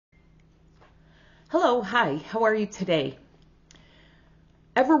Hello, hi, how are you today?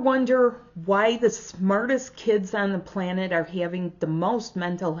 Ever wonder why the smartest kids on the planet are having the most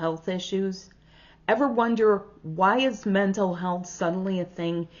mental health issues? Ever wonder why is mental health suddenly a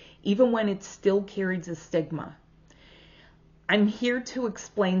thing even when it still carries a stigma? I'm here to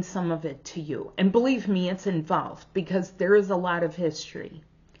explain some of it to you, and believe me, it's involved because there is a lot of history.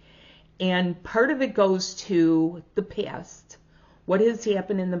 And part of it goes to the past, what has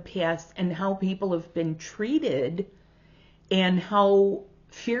happened in the past and how people have been treated and how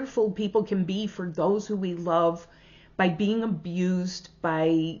fearful people can be for those who we love by being abused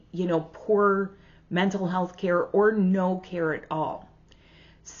by, poor mental health care or no care at all.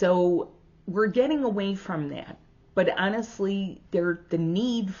 So we're getting away from that. But honestly, the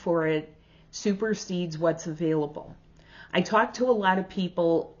need for it supersedes what's available. I talk to a lot of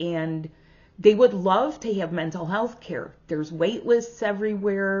people and they would love to have mental health care. There's wait lists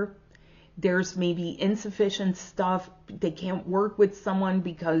everywhere. There's maybe insufficient stuff. They can't work with someone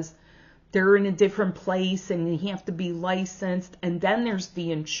because they're in a different place and you have to be licensed. And then there's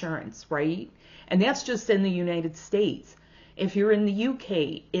the insurance, right? And that's just in the United States. If you're in the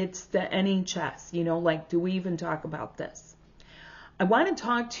UK, it's the NHS. Do we even talk about this? I want to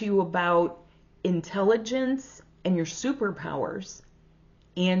talk to you about intelligence and your superpowers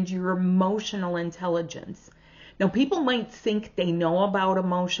and your emotional intelligence. Now, people might think they know about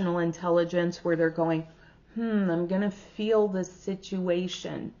emotional intelligence where they're going, I'm going to feel this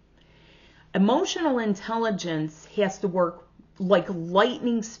situation. Emotional intelligence has to work like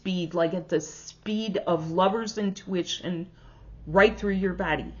lightning speed, like at the speed of lover's intuition right through your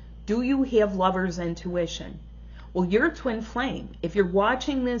body. Do you have lover's intuition? Well, you're a twin flame. If you're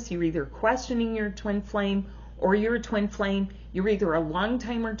watching this, you're either questioning your twin flame or you're a twin flame. You're either a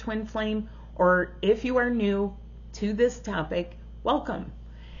long-timer twin flame, or if you are new to this topic, welcome.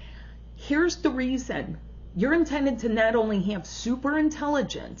 Here's the reason. You're intended to not only have super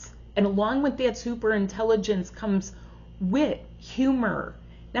intelligence, and along with that super intelligence comes wit, humor,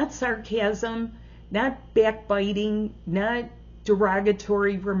 not sarcasm, not backbiting, not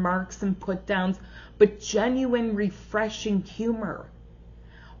derogatory remarks and put downs, but genuine, refreshing humor.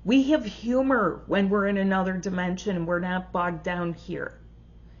 We have humor when we're in another dimension and we're not bogged down here.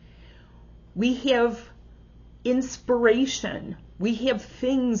 We have inspiration. We have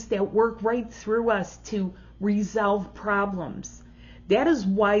things that work right through us to resolve problems. That is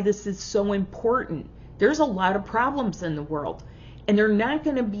why this is so important. There's a lot of problems in the world, and they're not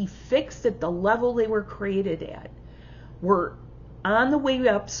going to be fixed at the level they were created at. We're on the way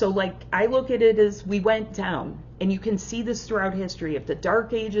up, so I look at it as we went down, and you can see this throughout history. You have the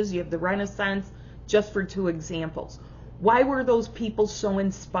Dark Ages, you have the Renaissance, just for two examples. Why were those people so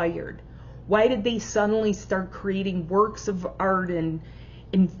inspired? Why did they suddenly start creating works of art and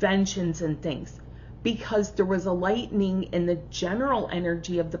inventions and things? Because there was a lightening in the general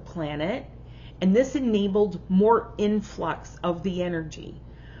energy of the planet, and this enabled more influx of the energy.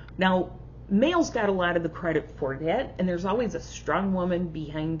 Now, males got a lot of the credit for that, and there's always a strong woman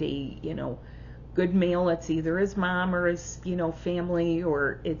behind a, good male. It's either his mom or his, family,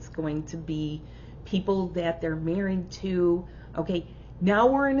 or it's going to be people that they're married to. Okay, now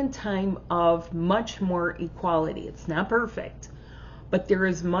we're in a time of much more equality. It's not perfect, but there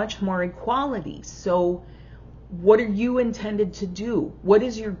is much more equality. So what are you intended to do? What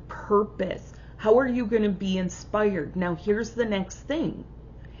is your purpose? How are you going to be inspired? Now, here's the next thing.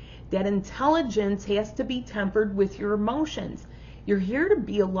 That intelligence has to be tempered with your emotions. You're here to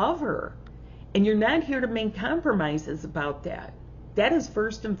be a lover, and you're not here to make compromises about that. That is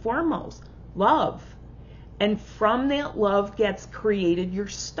first and foremost, love. And from that love gets created your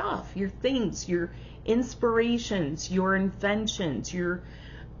stuff, your things, your inspirations, your inventions, your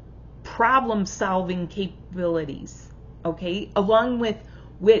problem-solving capabilities, okay? Along with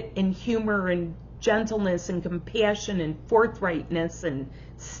wit and humor and gentleness and compassion and forthrightness and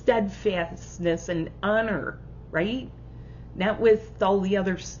steadfastness and honor, right? Not with all the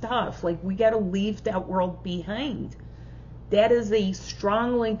other stuff. We got to leave that world behind. That is a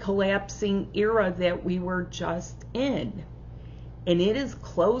strongly collapsing era that we were just in, and it is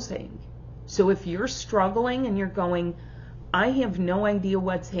closing. So if you're struggling and you're going, I have no idea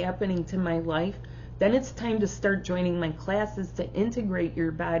what's happening to my life, then it's time to start joining my classes to integrate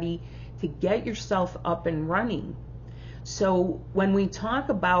your body, to get yourself up and running. So when we talk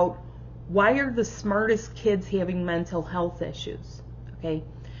about why are the smartest kids having mental health issues, okay,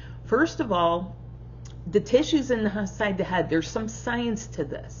 first of all, the tissues inside the head, there's some science to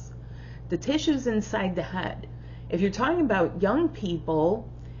this. The tissues inside the head, if you're talking about young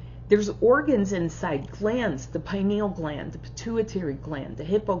people, there's organs inside, glands, the pineal gland, the pituitary gland, the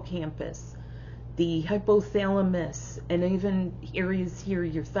hippocampus, the hypothalamus, and even areas here,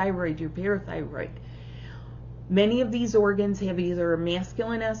 your thyroid, your parathyroid. Many of these organs have either a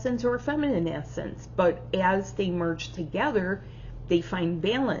masculine essence or a feminine essence, but as they merge together, they find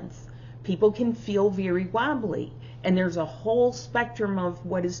balance. People can feel very wobbly, and there's a whole spectrum of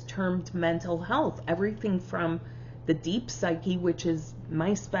what is termed mental health. Everything from the deep psyche, which is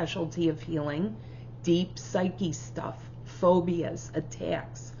my specialty of healing, deep psyche stuff, phobias,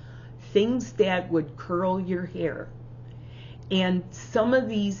 attacks, things that would curl your hair. And some of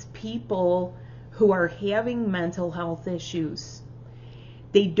these people who are having mental health issues,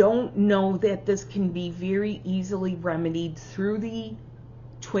 they don't know that this can be very easily remedied through the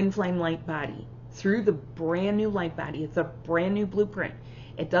twin flame light body, through the brand new light body. It's a brand new blueprint.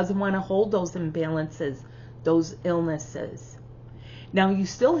 It doesn't want to hold those imbalances, those illnesses. Now, you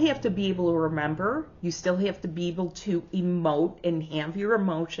still have to be able to remember. You still have to be able to emote and have your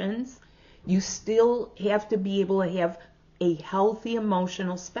emotions. You still have to be able to have a healthy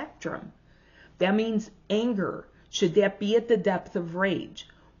emotional spectrum. That means anger. Should that be at the depth of rage?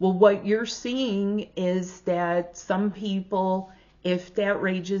 Well, what you're seeing is that some people, if that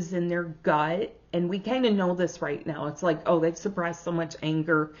rage is in their gut, and we kind of know this right now, it's like, oh, they've suppressed so much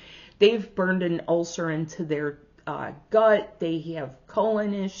anger. They've burned an ulcer into their gut. They have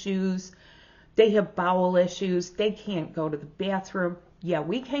colon issues. They have bowel issues. They can't go to the bathroom. Yeah,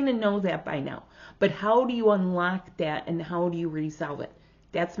 we kind of know that by now. But how do you unlock that, and how do you resolve it?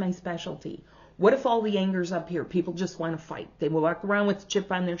 That's my specialty. What if all the anger's up here? People just want to fight. They walk around with a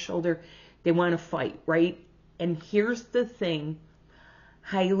chip on their shoulder. They want to fight, right? And here's the thing.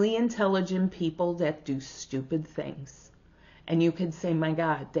 Highly intelligent people that do stupid things. And you could say, my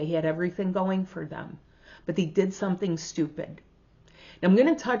God, they had everything going for them. But they did something stupid. Now, I'm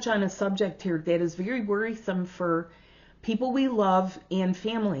going to touch on a subject here that is very worrisome for people we love and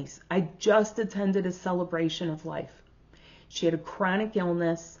families. I just attended a celebration of life. She had a chronic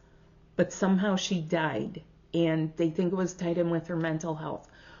illness, but somehow she died, and they think it was tied in with her mental health.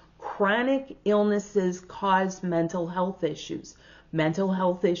 Chronic illnesses cause mental health issues. Mental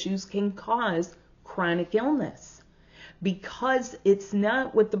health issues can cause chronic illness because it's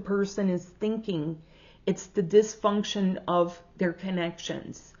not what the person is thinking. It's the dysfunction of their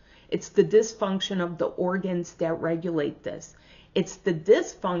connections. It's the dysfunction of the organs that regulate this. It's the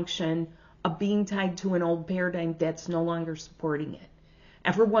dysfunction of being tied to an old paradigm that's no longer supporting it.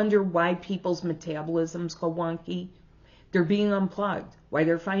 Ever wonder why people's metabolisms go wonky? They're being unplugged. Why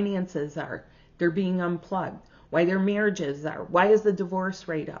their finances are. They're being unplugged. Why their marriages are. Why is the divorce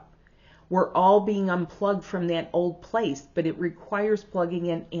rate up? We're all being unplugged from that old place, but it requires plugging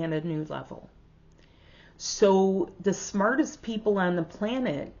in at a new level. So the smartest people on the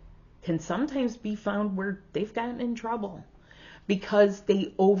planet can sometimes be found where they've gotten in trouble because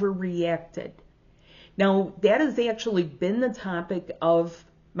they overreacted. Now, that has actually been the topic of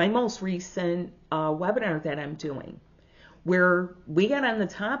my most recent webinar that I'm doing, where we got on the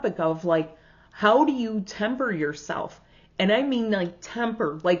topic of, like, how do you temper yourself? And I mean, like,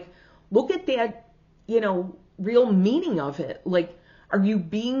 temper, like, look at that, real meaning of it. Like, are you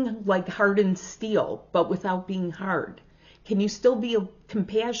being like hardened steel, but without being hard? Can you still be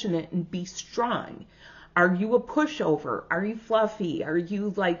compassionate and be strong? Are you a pushover? Are you fluffy? Are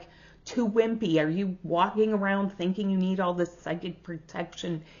you like too wimpy? Are you walking around thinking you need all this psychic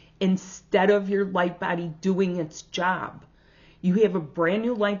protection instead of your light body doing its job? You have a brand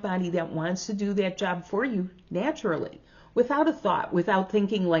new light body that wants to do that job for you naturally, without a thought, without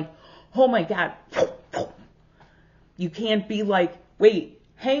thinking like, oh my God. You can't be like, wait,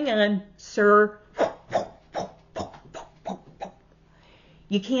 hang on, sir.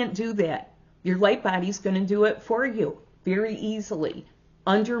 You can't do that. Your light body's going to do it for you very easily.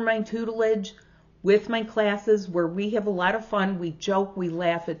 Under my tutelage, with my classes, where we have a lot of fun, we joke, we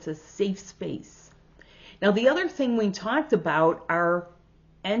laugh, it's a safe space. Now, the other thing we talked about are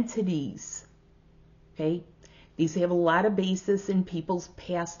entities, okay? These have a lot of basis in people's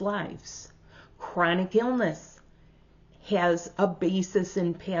past lives. Chronic illness has a basis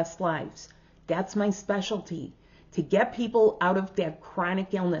in past lives. That's my specialty, to get people out of that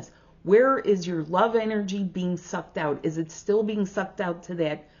chronic illness. Where is your love energy being sucked out? Is it still being sucked out to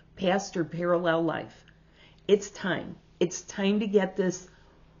that past or parallel life? It's time. It's time to get this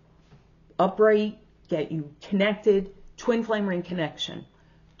upright, get you connected. Twin flame ring connection.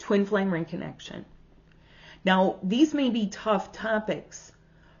 Twin flame ring connection. Now, these may be tough topics,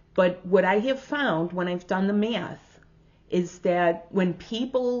 but what I have found when I've done the math is that when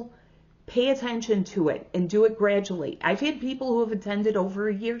people pay attention to it and do it gradually. I've had people who have attended over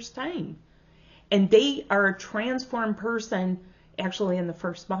a year's time, and they are a transformed person actually in the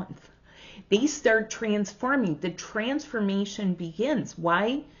first month. They start transforming. The transformation begins.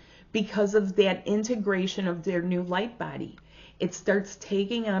 Why? Because of that integration of their new light body. It starts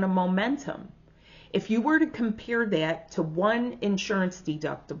taking on a momentum. If you were to compare that to one insurance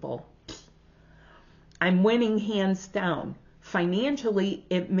deductible, I'm winning hands down. Financially,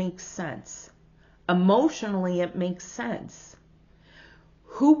 it makes sense. Emotionally, it makes sense.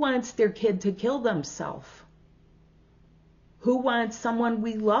 Who wants their kid to kill themselves? Who wants someone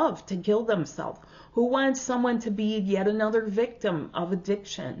we love to kill themselves? Who wants someone to be yet another victim of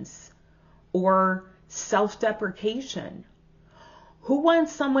addictions or self-deprecation? Who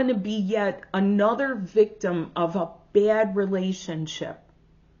wants someone to be yet another victim of a bad relationship,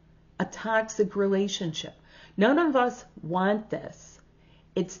 a toxic relationship? None of us want this.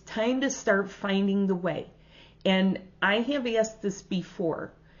 It's time to start finding the way. And I have asked this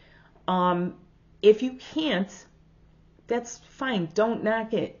before. If you can't, that's fine. Don't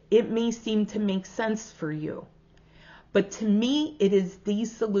knock it. It may seem to make sense for you. But to me, it is the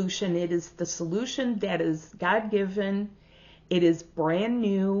solution. It is the solution that is God-given. It is brand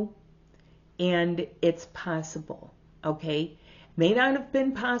new, and it's possible, okay? May not have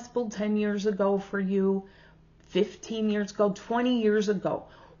been possible 10 years ago for you, 15 years ago, 20 years ago.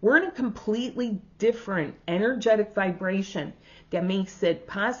 We're in a completely different energetic vibration that makes it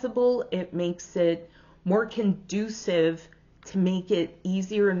possible. It makes it more conducive to make it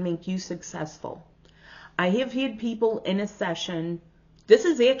easier and make you successful. I have had people in a session, this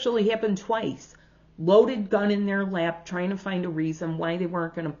has actually happened twice, loaded gun in their lap trying to find a reason why they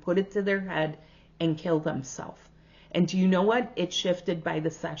weren't going to put it to their head and kill themselves. And do you know what? It shifted by the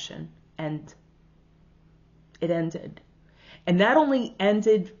session, and it ended. And not only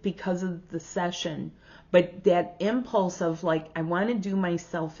ended because of the session, but that impulse of like, I want to do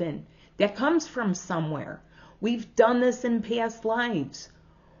myself in, that comes from somewhere. We've done this in past lives.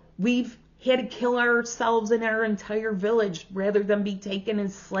 We've had to kill ourselves and our entire village rather than be taken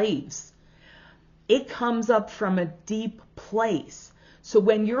as slaves. It comes up from a deep place. So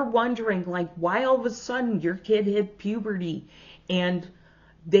when you're wondering, like, why all of a sudden your kid hit puberty and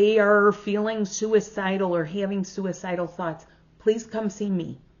they are feeling suicidal or having suicidal thoughts, please come see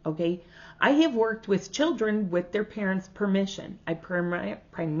me, okay? I have worked with children with their parents' permission. I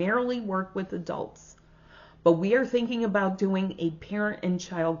primarily work with adults. But we are thinking about doing a parent and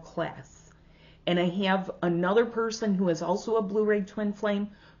child class. And I have another person who is also a Blu-ray twin flame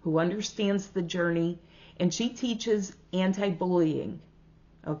who understands the journey, and she teaches anti-bullying,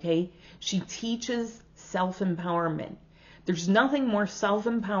 okay? She teaches self-empowerment. There's nothing more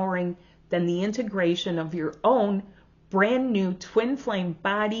self-empowering than the integration of your own brand new twin flame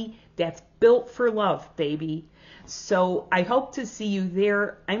body that's built for love, baby. So I hope to see you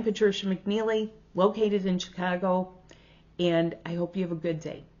there. I'm Patricia McNeely, located in Chicago, and I hope you have a good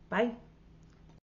day. Bye.